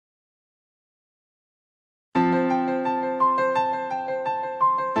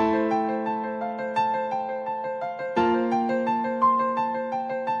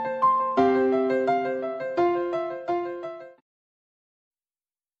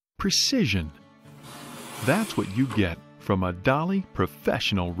precision. That's what you get from a Dolly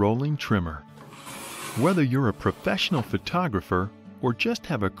Professional Rolling Trimmer. Whether you're a professional photographer or just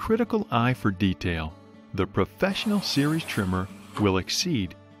have a critical eye for detail, the Professional Series Trimmer will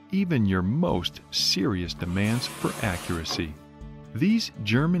exceed even your most serious demands for accuracy. These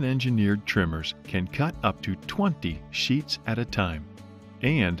German-engineered trimmers can cut up to 20 sheets at a time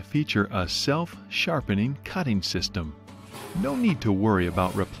and feature a self-sharpening cutting system. No need to worry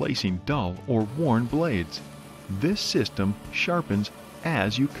about replacing dull or worn blades. This system sharpens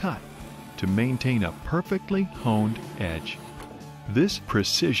as you cut to maintain a perfectly honed edge. This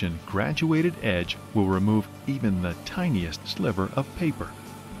precision graduated edge will remove even the tiniest sliver of paper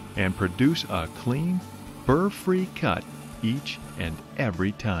and produce a clean, burr-free cut each and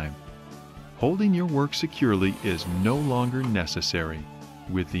every time. Holding your work securely is no longer necessary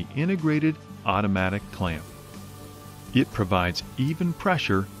with the integrated automatic clamp. It provides even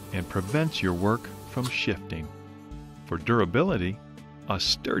pressure and prevents your work from shifting. For durability, a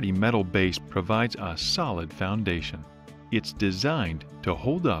sturdy metal base provides a solid foundation. It's designed to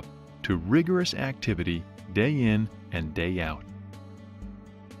hold up to rigorous activity day in and day out.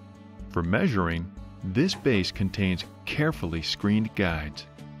 For measuring, this base contains carefully screened guides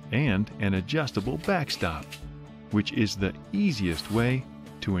and an adjustable backstop, which is the easiest way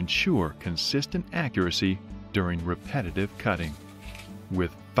to ensure consistent accuracy during repetitive cutting.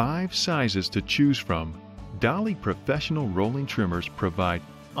 With 5 sizes to choose from, Dolly Professional Rolling Trimmers provide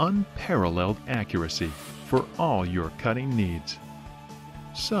unparalleled accuracy for all your cutting needs.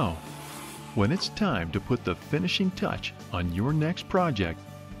 So, when it's time to put the finishing touch on your next project,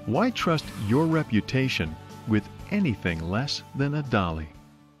 why trust your reputation with anything less than a Dolly?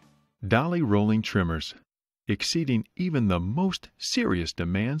 Dolly Rolling Trimmers, exceeding even the most serious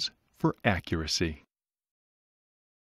demands for accuracy.